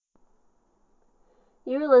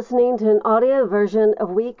You're listening to an audio version of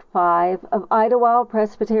Week 5 of Idlewild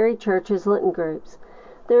Presbytery Church's Lenten Groups.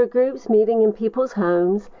 There are groups meeting in people's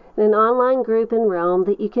homes and an online group in Realm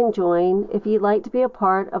that you can join if you'd like to be a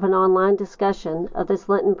part of an online discussion of this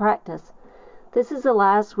Lenten practice. This is the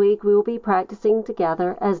last week we will be practicing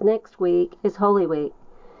together, as next week is Holy Week.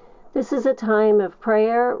 This is a time of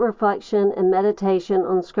prayer, reflection, and meditation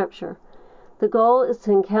on Scripture. The goal is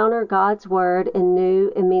to encounter God's Word in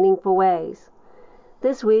new and meaningful ways.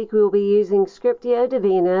 This week we will be using Scriptio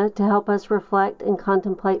Divina to help us reflect and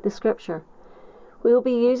contemplate the Scripture. We will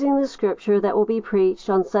be using the Scripture that will be preached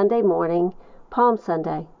on Sunday morning, Palm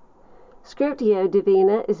Sunday. Scriptio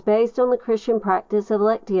Divina is based on the Christian practice of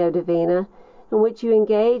Lectio Divina, in which you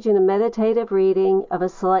engage in a meditative reading of a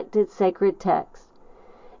selected sacred text,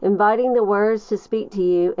 inviting the words to speak to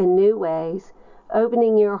you in new ways,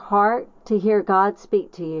 opening your heart to hear God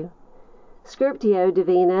speak to you. Scriptio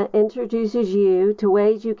Divina introduces you to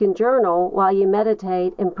ways you can journal while you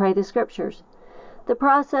meditate and pray the Scriptures. The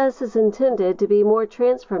process is intended to be more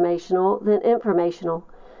transformational than informational,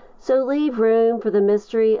 so leave room for the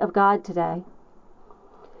mystery of God today.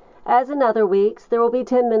 As in other weeks, there will be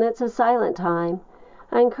 10 minutes of silent time.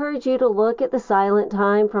 I encourage you to look at the silent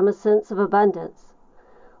time from a sense of abundance.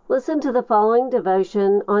 Listen to the following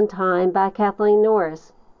devotion on time by Kathleen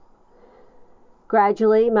Norris.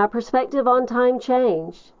 Gradually, my perspective on time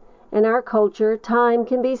changed. In our culture, time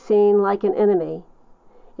can be seen like an enemy.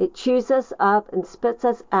 It chews us up and spits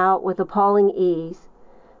us out with appalling ease.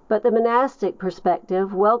 But the monastic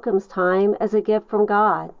perspective welcomes time as a gift from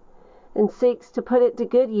God and seeks to put it to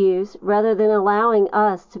good use rather than allowing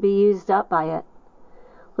us to be used up by it.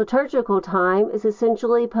 Liturgical time is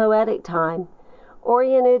essentially poetic time,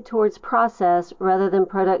 oriented towards process rather than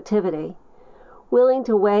productivity, willing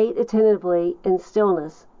to wait attentively in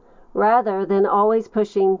stillness, rather than always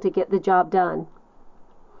pushing to get the job done.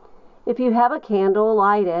 If you have a candle,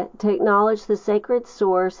 light it to acknowledge the sacred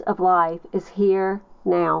source of life is here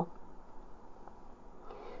now.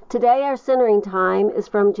 Today our centering time is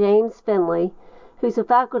from James Finley, who's a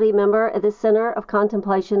faculty member at the Center of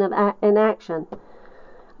Contemplation and Action.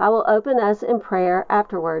 I will open us in prayer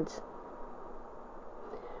afterwards.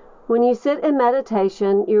 When you sit in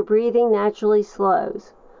meditation, your breathing naturally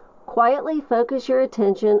slows. Quietly focus your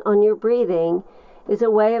attention on your breathing is a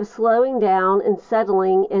way of slowing down and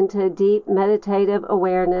settling into a deep meditative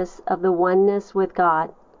awareness of the oneness with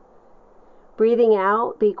God. Breathing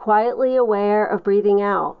out, be quietly aware of breathing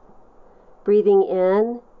out. Breathing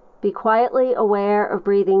in, be quietly aware of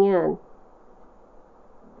breathing in.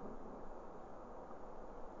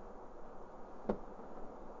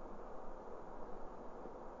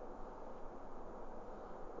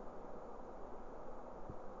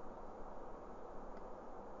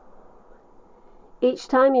 Each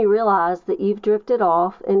time you realize that you've drifted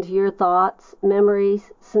off into your thoughts,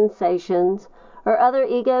 memories, sensations, or other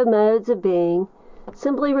ego modes of being,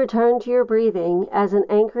 simply return to your breathing as an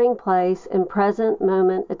anchoring place in present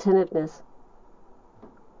moment attentiveness.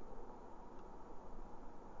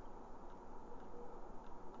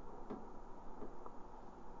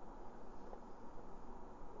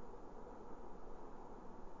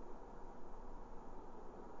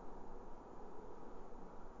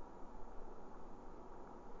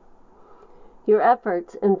 Your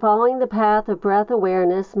efforts in following the path of breath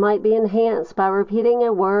awareness might be enhanced by repeating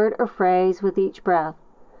a word or phrase with each breath.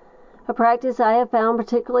 A practice I have found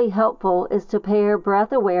particularly helpful is to pair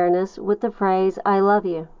breath awareness with the phrase, I love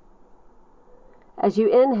you. As you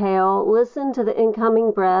inhale, listen to the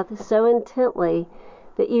incoming breath so intently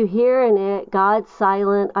that you hear in it God's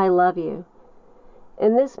silent, I love you.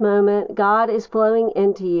 In this moment, God is flowing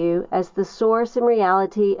into you as the source and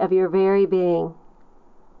reality of your very being.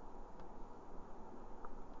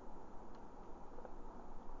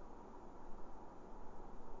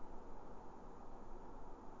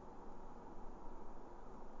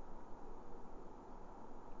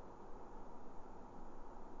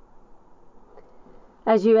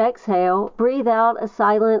 As you exhale, breathe out a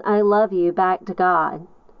silent I love you back to God.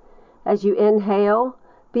 As you inhale,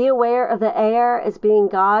 be aware of the air as being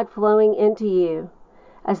God flowing into you,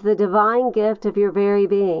 as the divine gift of your very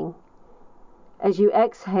being. As you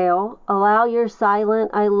exhale, allow your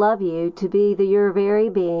silent I love you to be your very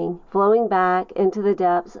being flowing back into the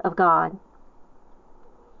depths of God.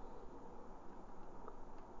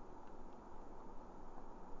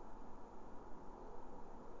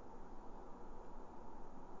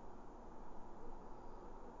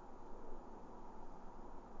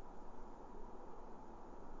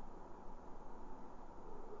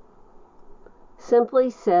 Simply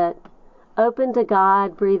sit, Open to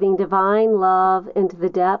God, breathing divine love into the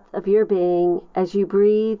depth of your being as you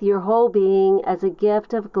breathe your whole being as a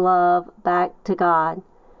gift of love back to God.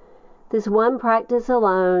 This one practice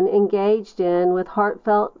alone, engaged in with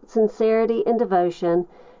heartfelt sincerity and devotion,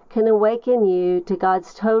 can awaken you to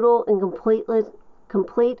God's total and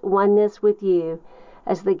complete oneness with you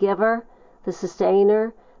as the giver, the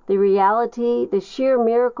sustainer, the reality, the sheer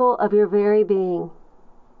miracle of your very being.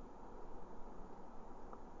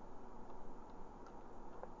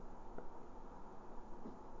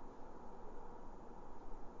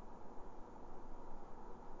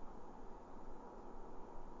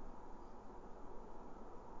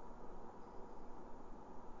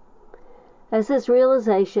 As this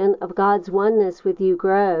realization of God's oneness with you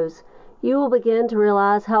grows, you will begin to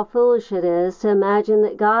realize how foolish it is to imagine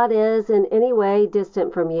that God is in any way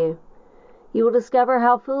distant from you. You will discover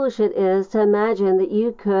how foolish it is to imagine that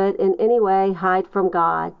you could in any way hide from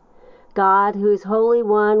God. God, who is wholly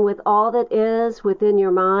one with all that is within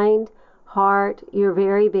your mind, heart, your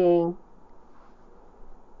very being.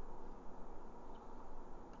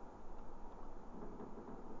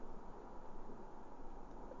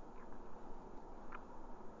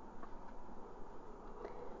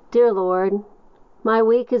 Dear Lord, my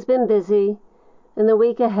week has been busy, and the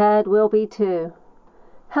week ahead will be too.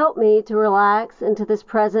 Help me to relax into this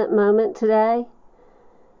present moment today.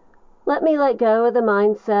 Let me let go of the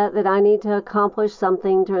mindset that I need to accomplish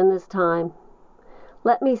something during this time.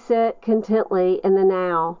 Let me sit contently in the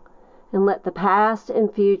now, and let the past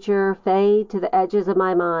and future fade to the edges of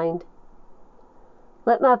my mind.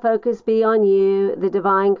 Let my focus be on you, the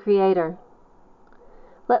divine Creator.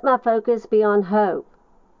 Let my focus be on hope.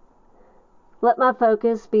 Let my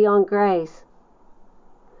focus be on grace.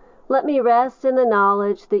 Let me rest in the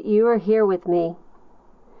knowledge that you are here with me.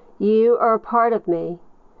 You are a part of me,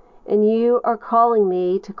 and you are calling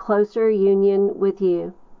me to closer union with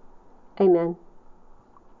you. Amen.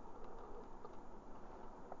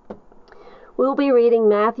 We'll be reading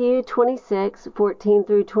Matthew 26:14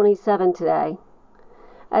 through 27 today.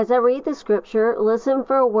 As I read the scripture, listen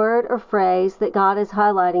for a word or phrase that God is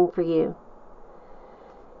highlighting for you.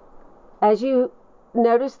 As you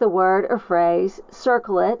notice the word or phrase,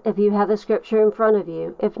 circle it if you have the scripture in front of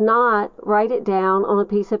you. If not, write it down on a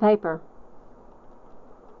piece of paper.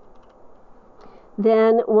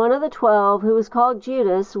 Then one of the 12, who was called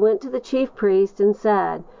Judas, went to the chief priest and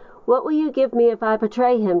said, "What will you give me if I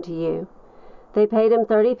betray him to you?" They paid him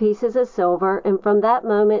 30 pieces of silver, and from that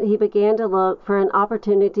moment he began to look for an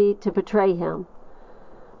opportunity to betray him.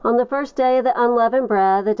 On the first day of the unleavened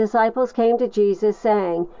bread, the disciples came to Jesus,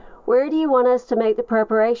 saying, "Where do you want us to make the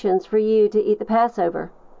preparations for you to eat the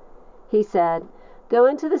Passover?" He said, "Go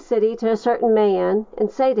into the city to a certain man,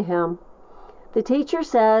 and say to him, 'The teacher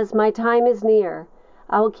says, my time is near.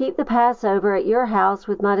 I will keep the Passover at your house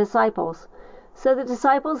with my disciples.'" So the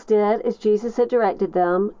disciples did as Jesus had directed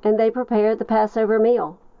them, and they prepared the Passover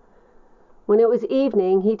meal. When it was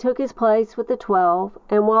evening, he took his place with the 12,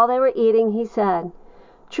 and while they were eating, he said,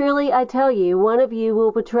 "Truly I tell you, one of you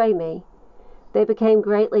will betray me." They became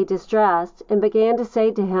greatly distressed, and began to say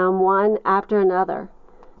to him one after another,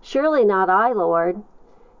 "Surely not I, Lord."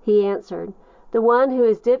 He answered, "The one who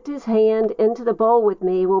has dipped his hand into the bowl with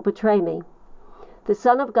me will betray me. The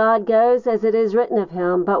Son of God goes as it is written of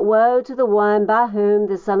him, but woe to the one by whom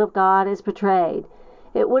the Son of God is betrayed.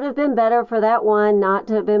 It would have been better for that one not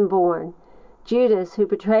to have been born." Judas, who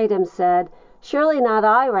betrayed him, said, "Surely not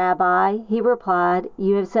I, Rabbi." He replied,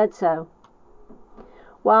 "You have said so."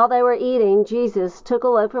 While they were eating, Jesus took a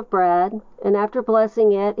loaf of bread, and after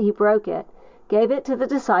blessing it, he broke it, gave it to the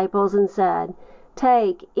disciples, and said,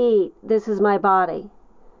 "Take, eat, this is my body."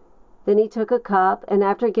 Then he took a cup, and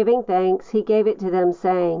after giving thanks, he gave it to them,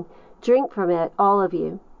 saying, "Drink from it, all of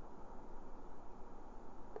you.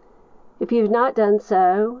 If you've not done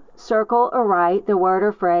so, circle or write the word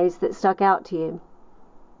or phrase that stuck out to you.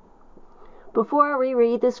 Before I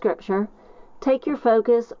reread the scripture, take your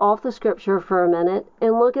focus off the scripture for a minute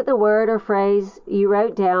and look at the word or phrase you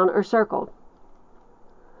wrote down or circled.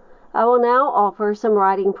 I will now offer some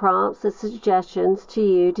writing prompts and suggestions to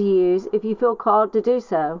you to use if you feel called to do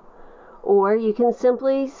so, or you can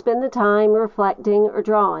simply spend the time reflecting or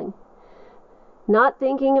drawing. Not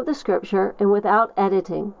thinking of the scripture and without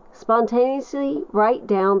editing, spontaneously write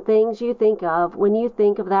down things you think of when you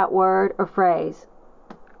think of that word or phrase.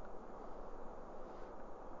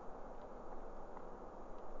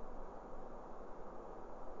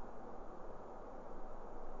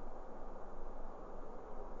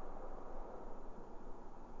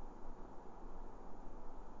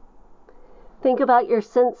 Think about your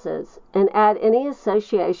senses and add any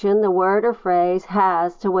association the word or phrase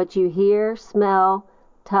has to what you hear, smell,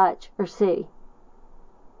 touch, or see.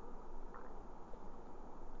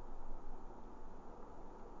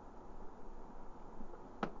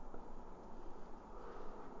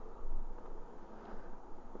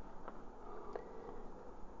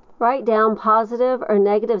 Write down positive or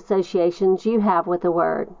negative associations you have with the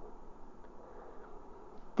word.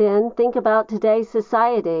 Then think about today's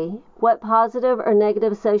society. What positive or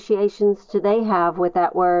negative associations do they have with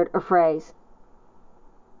that word or phrase?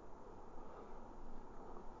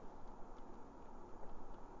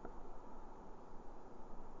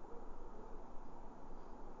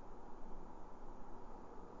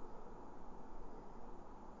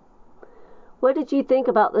 What did you think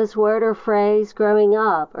about this word or phrase growing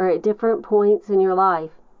up or at different points in your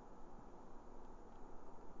life?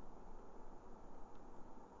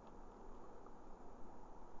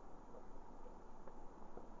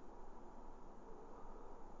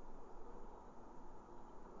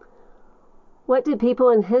 What did people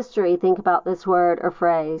in history think about this word or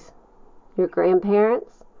phrase? Your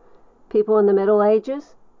grandparents? People in the Middle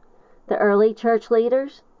Ages? The early church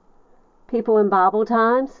leaders? People in Bible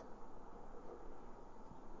times?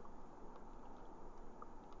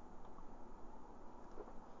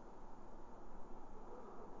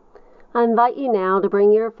 I invite you now to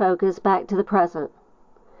bring your focus back to the present.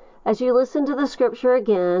 As you listen to the scripture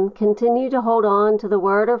again, continue to hold on to the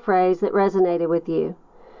word or phrase that resonated with you.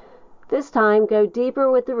 This time, go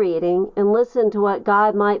deeper with the reading and listen to what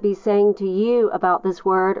God might be saying to you about this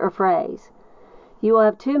word or phrase. You will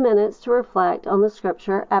have 2 minutes to reflect on the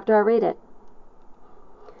scripture after I read it.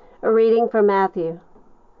 A reading from Matthew.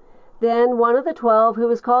 Then one of the 12, who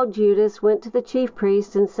was called Judas, went to the chief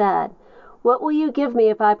priests and said, "What will you give me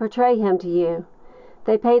if I betray him to you?"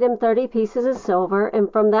 They paid him 30 pieces of silver,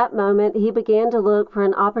 and from that moment he began to look for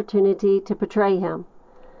an opportunity to betray him.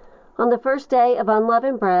 On the first day of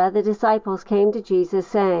unleavened bread, the disciples came to Jesus,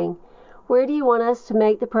 saying, "Where do you want us to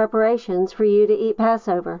make the preparations for you to eat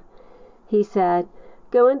Passover?" He said,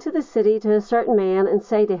 "Go into the city to a certain man and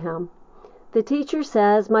say to him, 'The teacher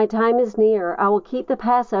says, my time is near. I will keep the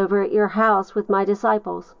Passover at your house with my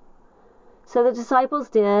disciples.'" So the disciples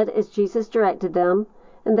did as Jesus directed them,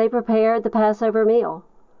 and they prepared the Passover meal.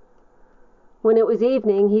 When it was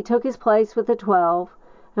evening, he took his place with the 12,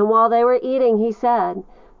 and while they were eating, he said,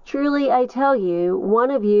 "Truly I tell you, one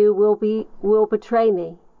of you will betray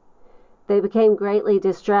me." They became greatly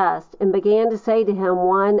distressed and began to say to him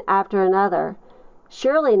one after another,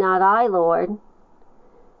 "Surely not I, Lord."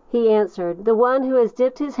 He answered, "The one who has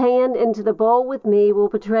dipped his hand into the bowl with me will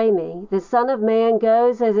betray me. The Son of Man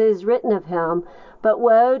goes as it is written of him, but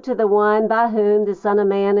woe to the one by whom the Son of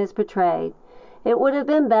Man is betrayed. It would have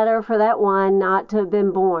been better for that one not to have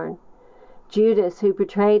been born." Judas, who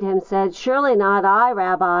betrayed him, said, "Surely not I,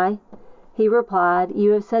 Rabbi." He replied,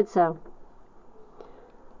 "You have said so."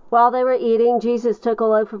 While they were eating, Jesus took a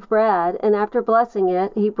loaf of bread, and after blessing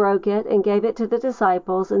it, he broke it and gave it to the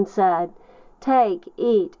disciples and said, "Take,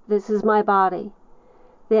 eat, this is my body."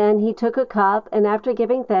 Then he took a cup, and after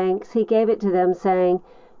giving thanks, he gave it to them, saying,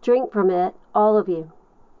 "Drink from it, all of you.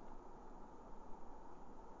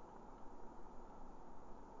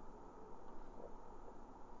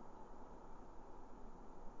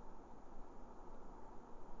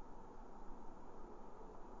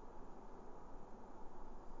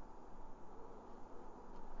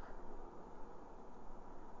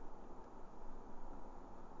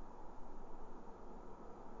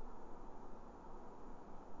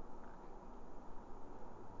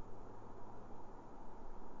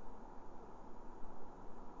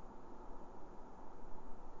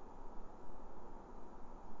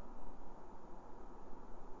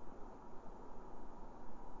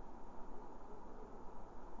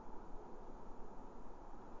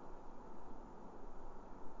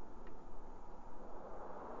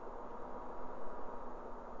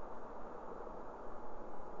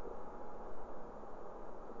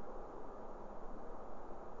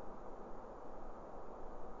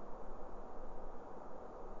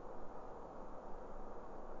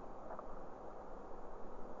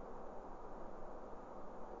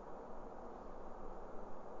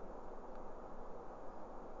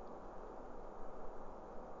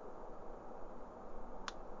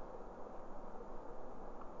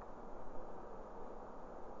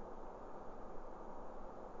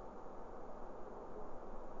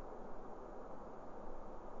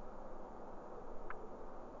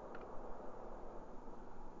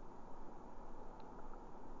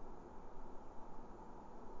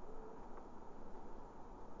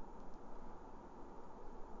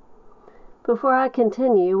 Before I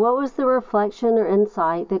continue, what was the reflection or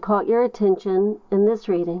insight that caught your attention in this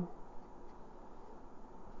reading?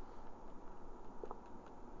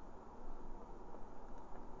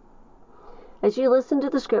 As you listen to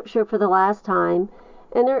the scripture for the last time,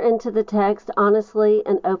 enter into the text honestly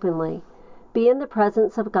and openly. Be in the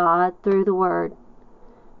presence of God through the Word.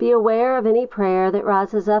 Be aware of any prayer that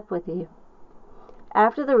rises up with you.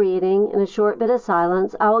 After the reading, in a short bit of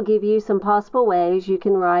silence, I will give you some possible ways you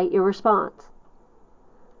can write your response.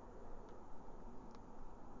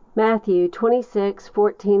 Matthew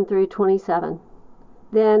 26:14 through 27.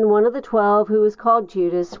 Then one of the 12, who was called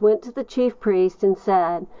Judas, went to the chief priest and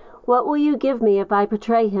said, "What will you give me if I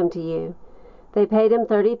betray him to you?" They paid him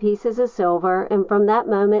 30 pieces of silver, and from that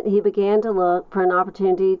moment he began to look for an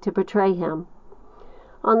opportunity to betray him.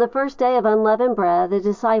 On the first day of unleavened bread, the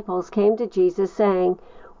disciples came to Jesus saying,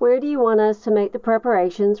 "Where do you want us to make the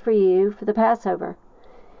preparations for you for the Passover?"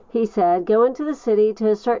 He said, "Go into the city to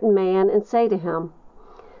a certain man and say to him,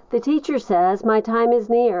 'The teacher says, my time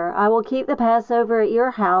is near. I will keep the Passover at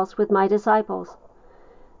your house with my disciples.'"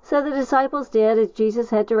 So the disciples did as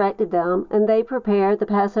Jesus had directed them, and they prepared the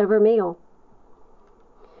Passover meal.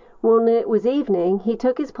 When it was evening, he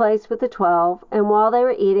took his place with the 12, and while they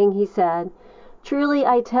were eating, he said, "Truly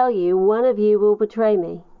I tell you, one of you will betray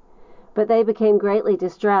me." But they became greatly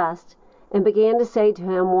distressed, and began to say to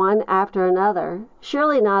him one after another,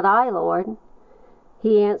 "Surely not I, Lord."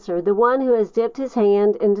 He answered, "The one who has dipped his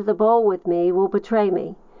hand into the bowl with me will betray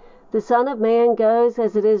me. The Son of Man goes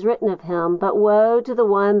as it is written of him, but woe to the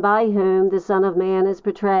one by whom the Son of Man is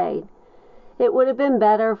betrayed. It would have been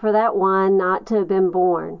better for that one not to have been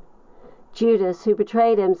born." Judas, who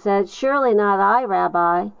betrayed him, said, "Surely not I,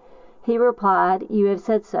 Rabbi." He replied, "You have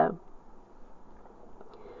said so."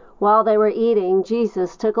 While they were eating,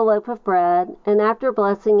 Jesus took a loaf of bread, and after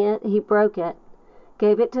blessing it, he broke it,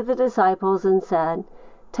 gave it to the disciples, and said,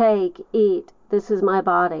 "Take, eat, this is my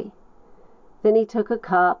body." Then he took a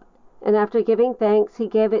cup, and after giving thanks, he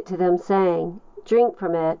gave it to them, saying, "Drink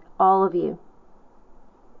from it, all of you.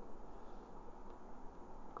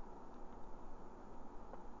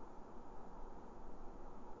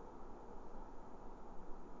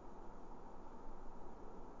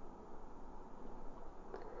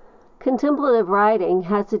 Contemplative writing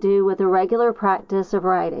has to do with a regular practice of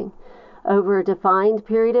writing, over a defined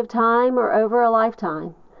period of time or over a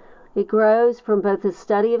lifetime. It grows from both a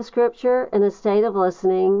study of Scripture and a state of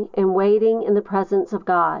listening and waiting in the presence of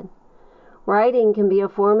God. Writing can be a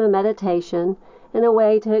form of meditation and a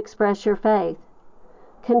way to express your faith.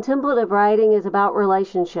 Contemplative writing is about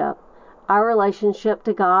relationship, our relationship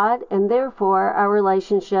to God, and therefore our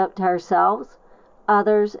relationship to ourselves,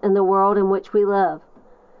 others, and the world in which we live.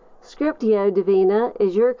 Scriptio Divina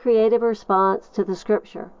is your creative response to the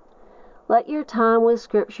Scripture. Let your time with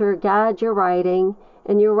Scripture guide your writing,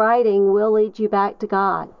 and your writing will lead you back to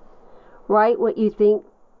God. Write what you think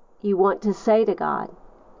you want to say to God.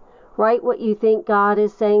 Write what you think God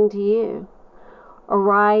is saying to you. Or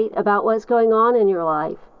write about what's going on in your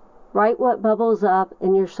life. Write what bubbles up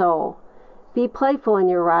in your soul. Be playful in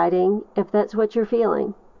your writing, if that's what you're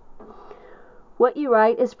feeling. What you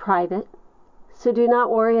write is private, so do not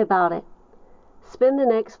worry about it. Spend the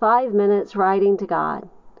next 5 minutes writing to God.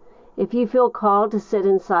 If you feel called to sit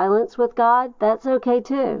in silence with God, that's okay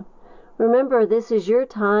too. Remember, this is your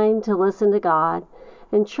time to listen to God,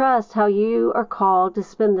 and trust how you are called to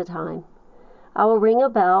spend the time. I will ring a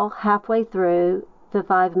bell halfway through the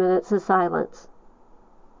 5 minutes of silence.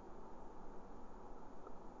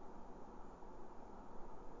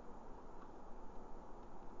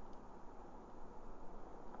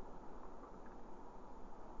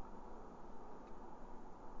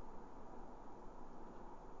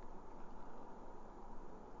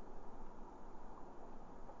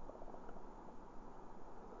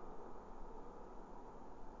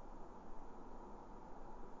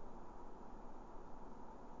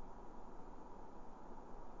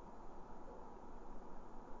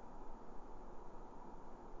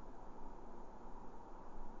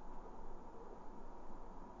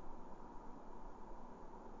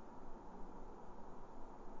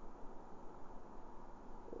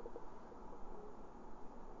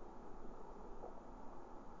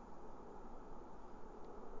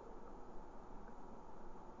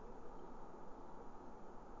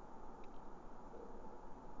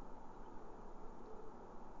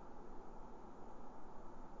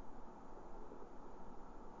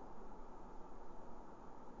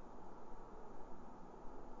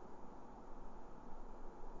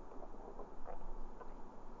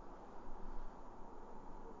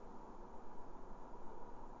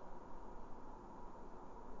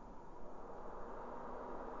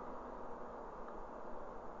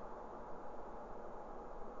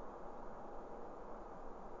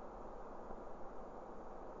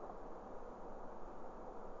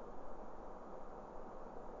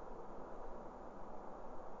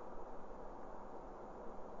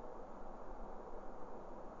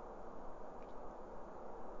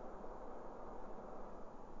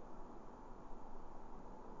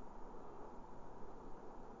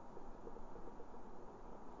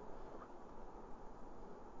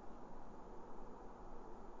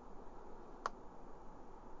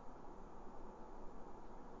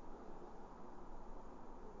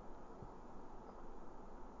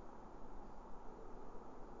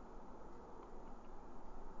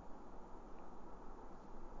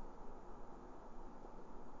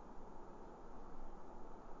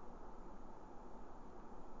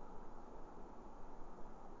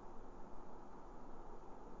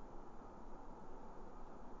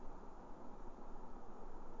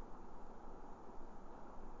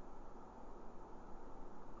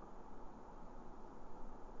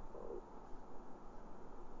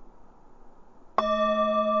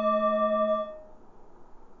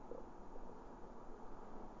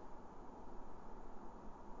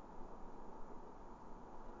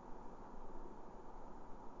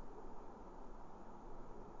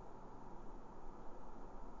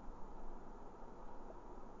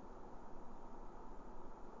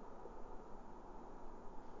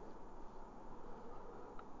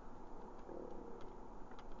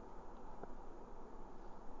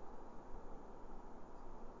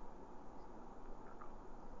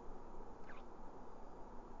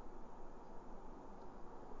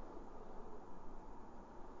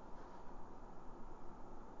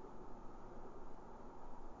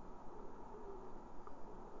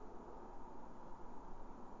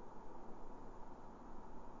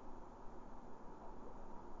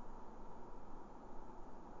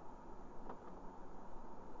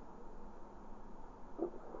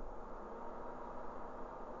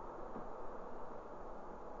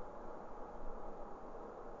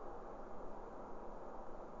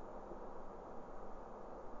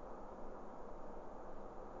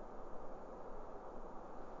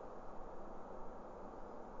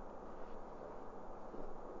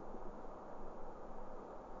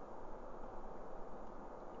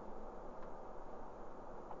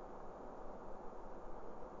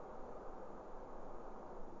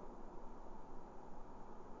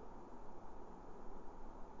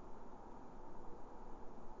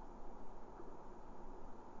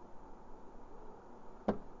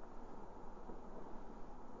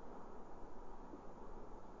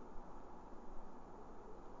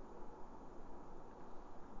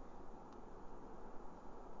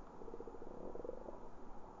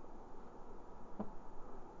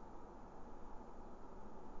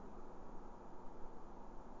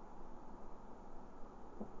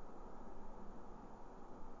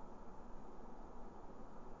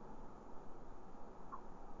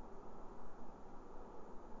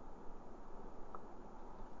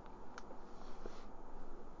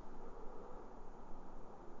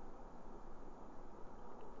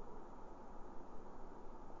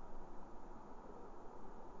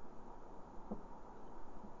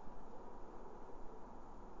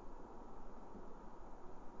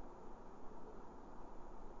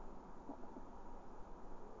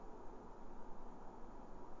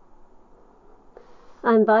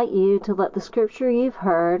 I invite you to let the scripture you've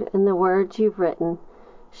heard and the words you've written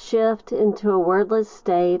shift into a wordless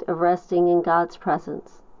state of resting in God's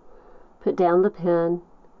presence. Put down the pen.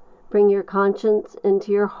 Bring your conscience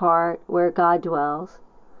into your heart where God dwells.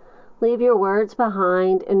 Leave your words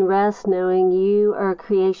behind and rest knowing you are a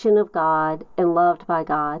creation of God and loved by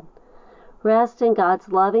God. Rest in God's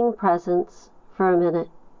loving presence for a minute.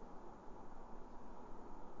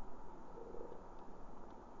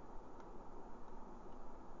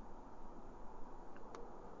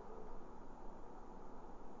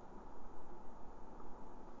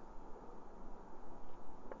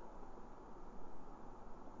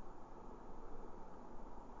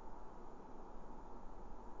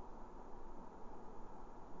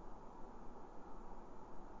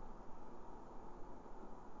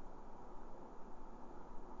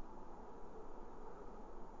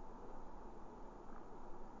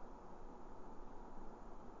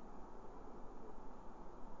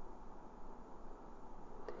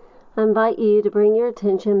 I invite you to bring your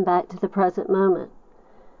attention back to the present moment.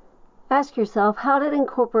 Ask yourself, how did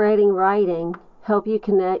incorporating writing help you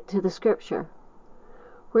connect to the scripture?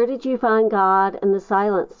 Where did you find God in the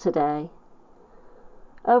silence today?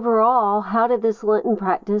 Overall, how did this Lenten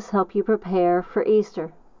practice help you prepare for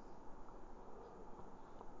Easter?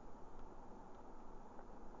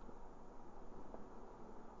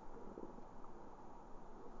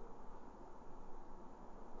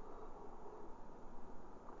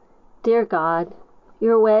 Dear God,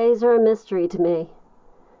 your ways are a mystery to me.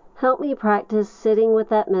 Help me practice sitting with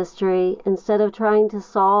that mystery instead of trying to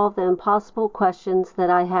solve the impossible questions that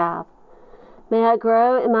I have. May I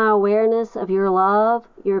grow in my awareness of your love,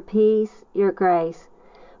 your peace, your grace.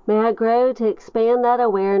 May I grow to expand that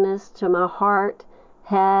awareness to my heart,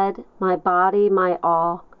 head, my body, my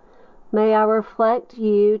all. May I reflect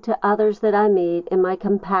you to others that I meet in my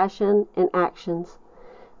compassion and actions.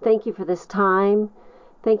 Thank you for this time.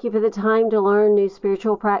 Thank you for the time to learn new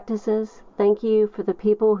spiritual practices. Thank you for the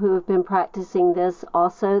people who have been practicing this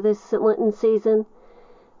also this Lenten season.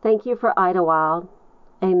 Thank you for Idlewild.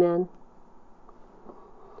 Amen.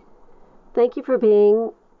 Thank you for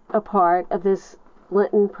being a part of this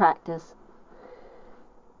Lenten practice.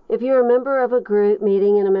 If you're a member of a group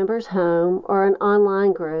meeting in a member's home or an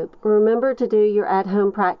online group, remember to do your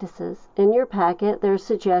at-home practices. In your packet, there are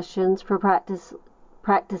suggestions for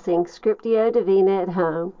practicing Scriptio Divina at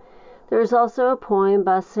home. There is also a poem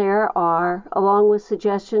by Sarah R., along with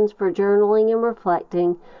suggestions for journaling and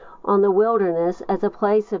reflecting on the wilderness as a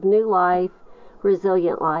place of new life,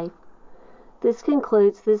 resilient life. This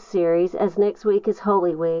concludes this series, as next week is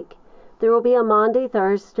Holy Week. There will be a Maundy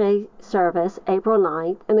Thursday service, April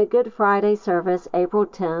 9th, and a Good Friday service, April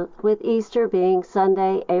 10th, with Easter being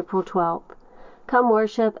Sunday, April 12th. Come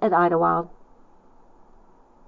worship at Idlewild.